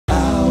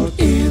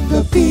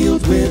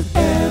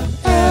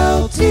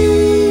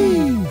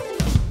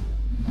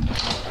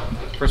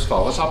of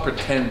all, let's all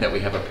pretend that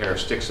we have a pair of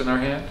sticks in our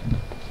hand.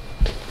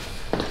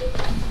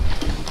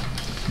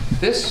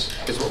 This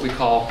is what we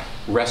call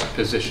rest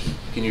position.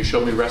 Can you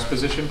show me rest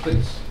position,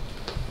 please?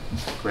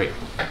 Great.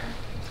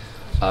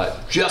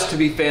 Just to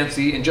be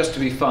fancy and just to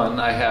be fun,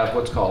 I have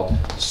what's called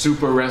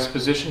super rest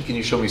position. Can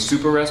you show me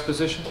super rest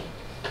position?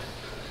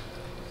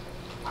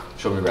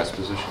 Show me rest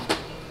position.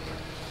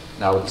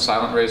 Now with the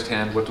silent raised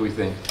hand, what do we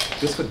think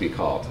this would be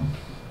called?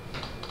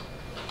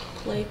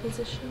 Play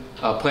position?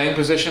 Playing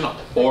position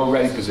or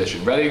ready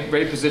position. Ready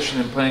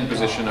position and playing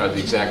position are the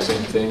exact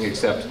same thing,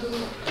 except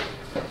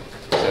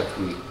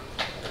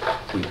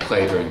we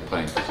play during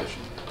playing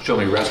position. Show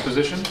me rest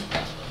position.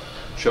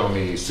 Show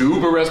me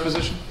super rest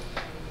position.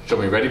 Show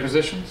me ready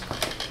position.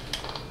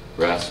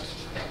 Rest.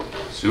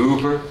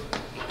 Super.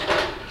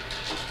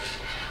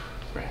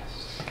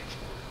 Rest.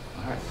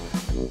 All right.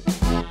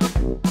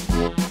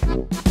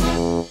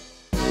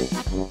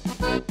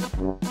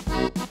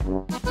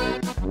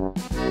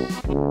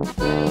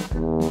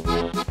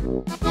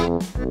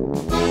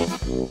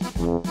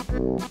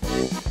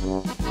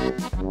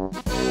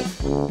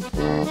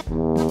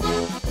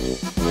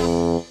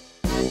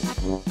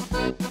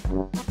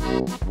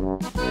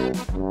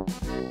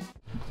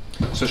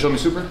 So show me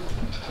super,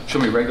 show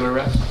me regular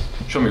rest,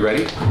 show me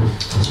ready,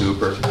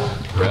 super,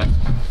 rest.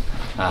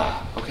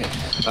 Okay.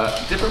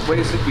 Different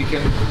ways that we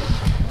can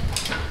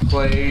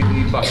play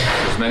the buttons.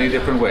 There's many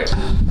different ways.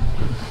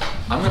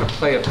 I'm going to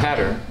play a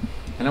pattern,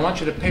 and I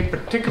want you to pay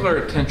particular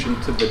attention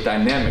to the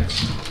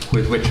dynamics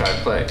with which I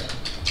play.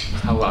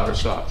 How loud or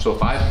soft. So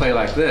if I play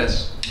like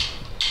this,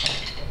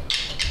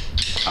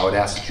 I would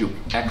ask that you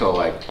echo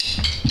like,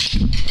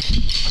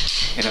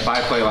 and if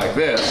I play like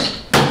this,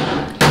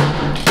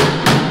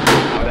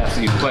 I would ask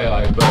that you play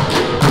like,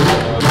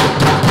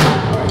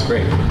 all right,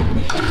 great.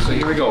 So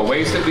here we go,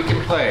 ways that we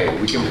can play.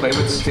 We can play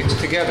with sticks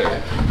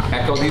together.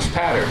 Echo these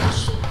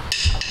patterns.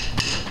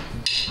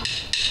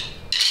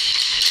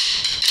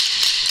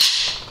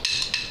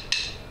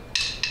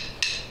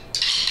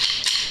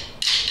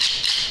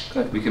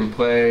 Good, we can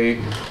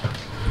play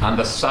on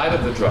the side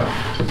of the drum.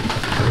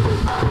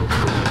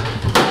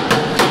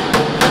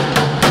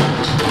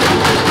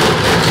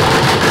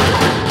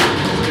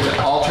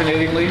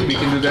 Alternatingly, we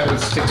can do that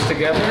with sticks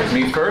together.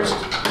 Me first.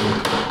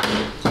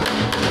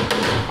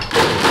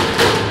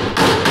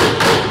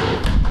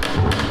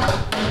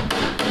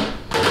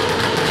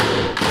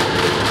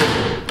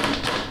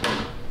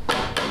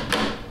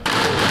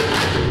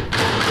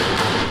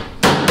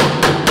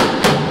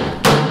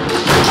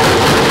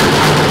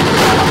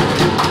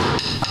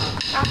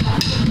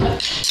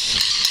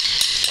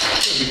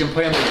 We can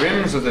play on the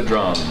rims of the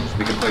drums.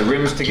 We can play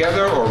rims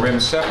together or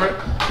rims separate.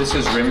 This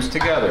is rims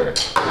together.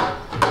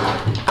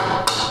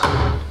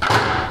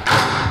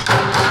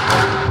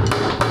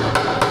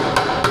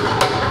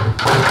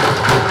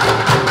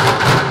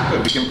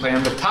 Good. We can play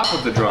on the top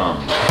of the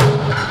drum.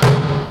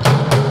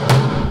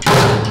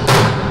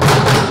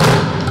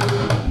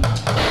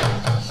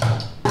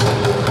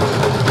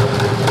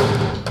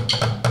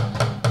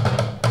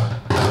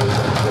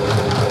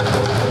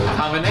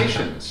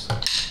 Combinations.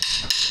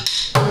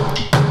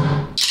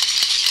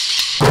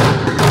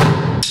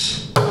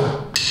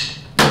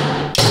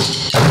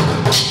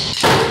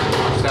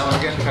 Down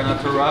again, try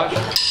not to rush.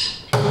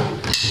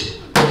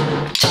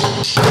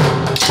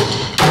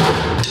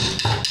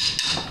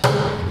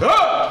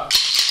 Ah!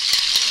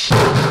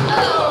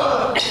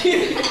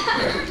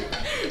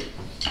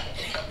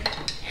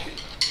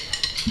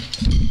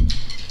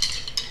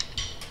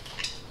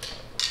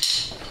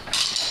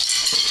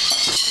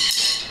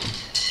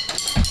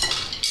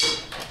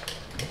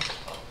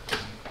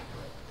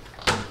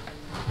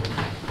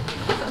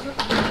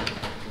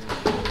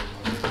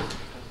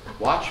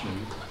 Watch me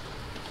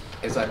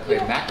as I play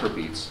macro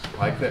beats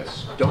like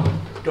this. Don't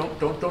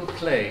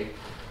play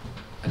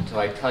until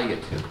I tell you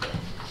to.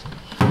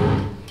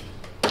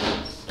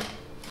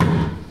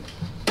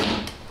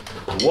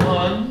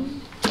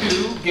 1,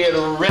 2, get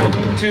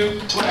ready to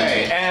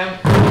play, and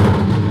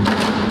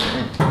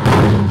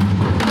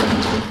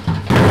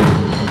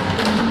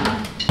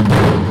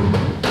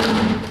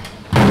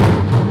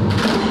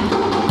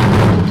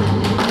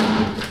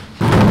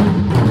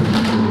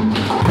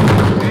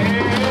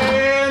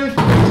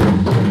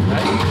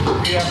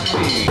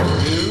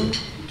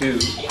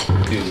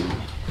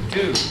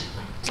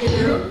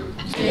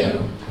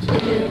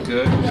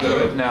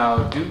Good.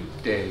 Now do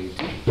day,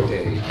 do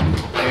day,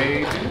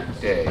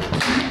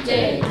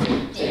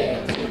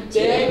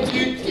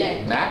 do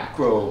day.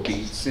 Macro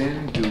beats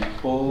in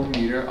duple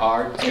meter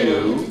are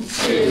do.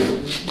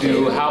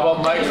 How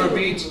about micro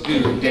beats?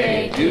 Do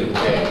day, do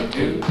day,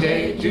 do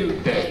day, do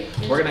day.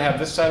 We're gonna have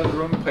this side of the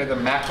room play the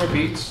macro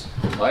beats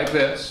like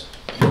this.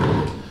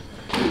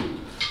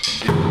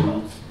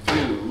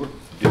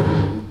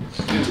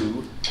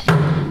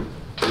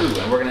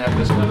 And we're gonna have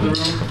this side of the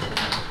room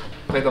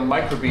play the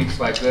micro beats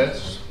like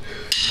this.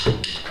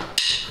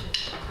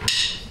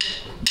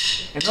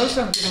 And notice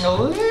I'm giving a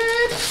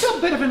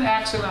little bit of an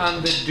accent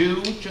on the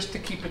do, just to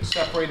keep it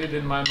separated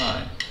in my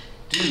mind.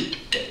 Do,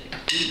 day,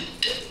 do,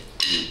 day,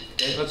 do,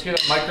 day. Let's hear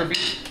that micro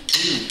beat.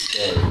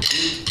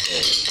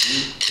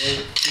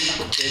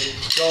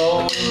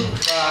 Don't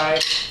try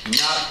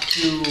not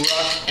to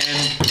rush,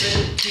 and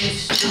pretty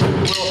soon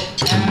we'll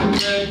have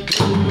the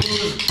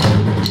blues.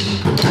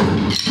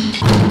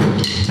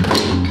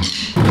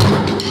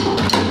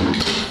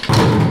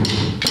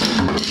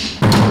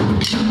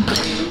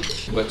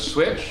 Let's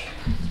switch.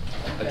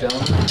 A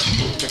gentleman.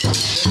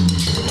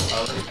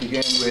 Let's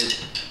begin with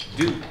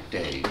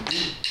do-day,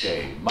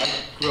 do-day.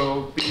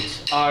 Micro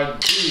beats are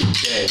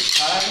do-day.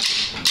 Time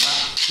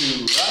not to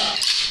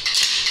rush.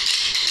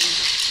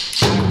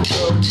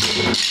 Micro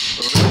beats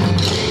ready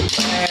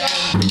and...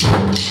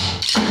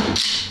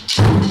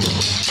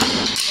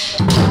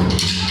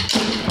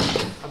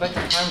 I'd like to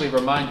kindly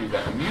remind you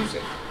that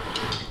music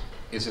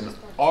is an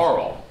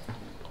aural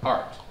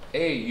art.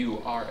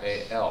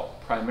 A-U-R-A-L,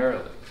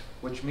 primarily,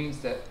 which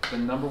means that the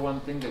number one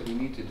thing that we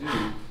need to do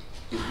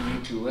is we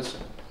need to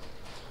listen.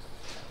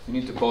 We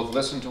need to both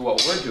listen to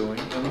what we're doing,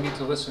 and we need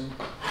to listen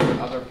to what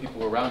other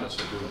people around us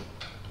are doing.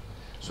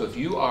 So if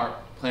you are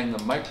playing the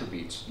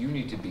microbeats, you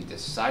need to be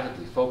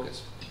decidedly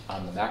focused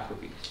on the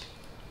macrobeats,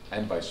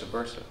 and vice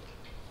versa.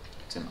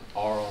 It's an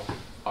aural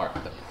art.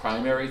 The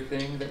primary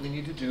thing that we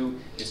need to do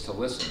is to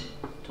listen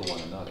to one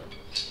another.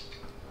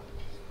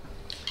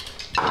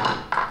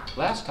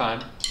 Last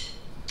time,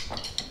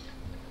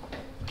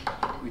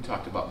 we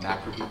talked about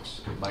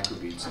macrobeats,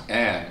 microbeats,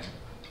 and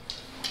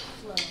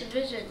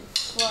division.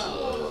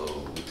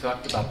 Flow. we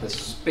talked about the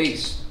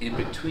space in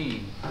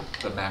between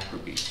the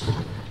macrobeats.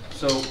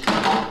 So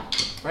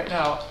right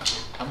now,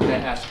 I'm going to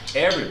ask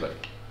everybody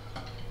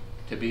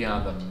to be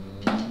on the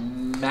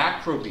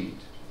macrobeat,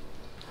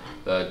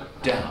 the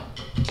down,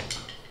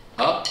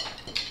 up,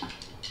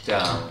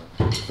 down,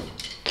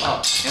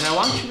 up. And I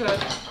want you to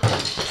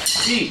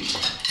see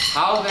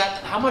how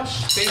much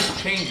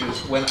space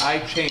changes when I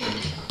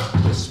change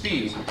the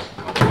speed.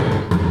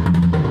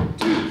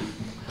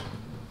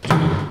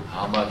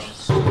 How much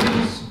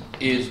space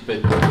is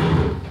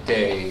between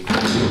day,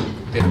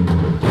 day,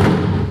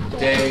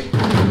 day,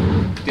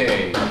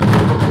 day, day,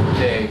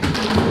 day,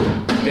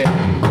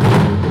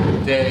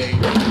 day,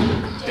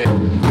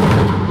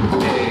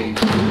 day,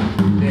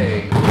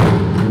 day,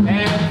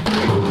 and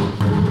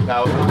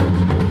now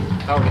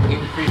how to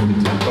increase the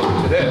tempo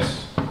to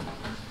this.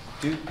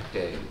 Do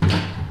day,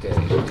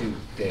 day, do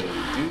day,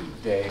 do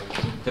day.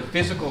 The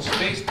physical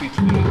space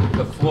between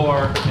the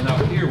floor and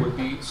up here would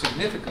be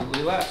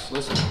significantly less.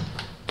 Listen.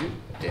 Do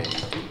day,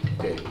 do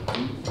day,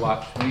 do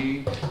watch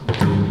me.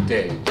 Do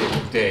day, do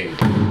day,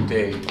 do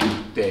day,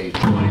 do day.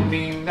 Join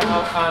me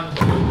now on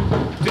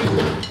do.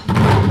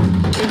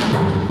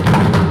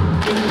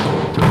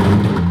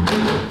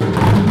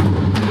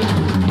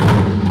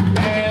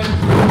 And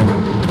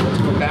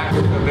let's go back to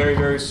a very,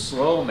 very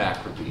slow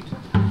macro beat.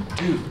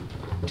 Do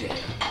day,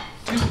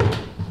 do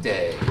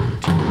day,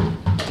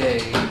 do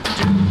day,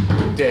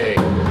 do day,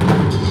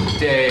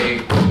 day,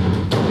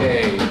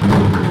 day,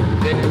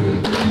 day,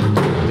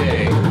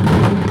 day,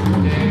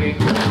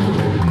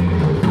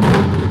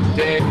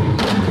 day, day,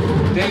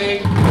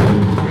 day.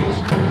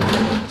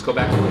 Let's go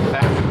back to the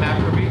fast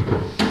macro beat.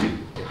 Do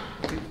day,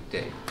 do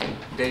day,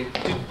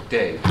 do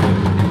day, day,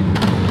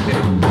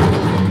 day,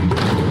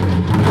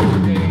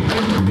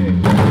 day, day.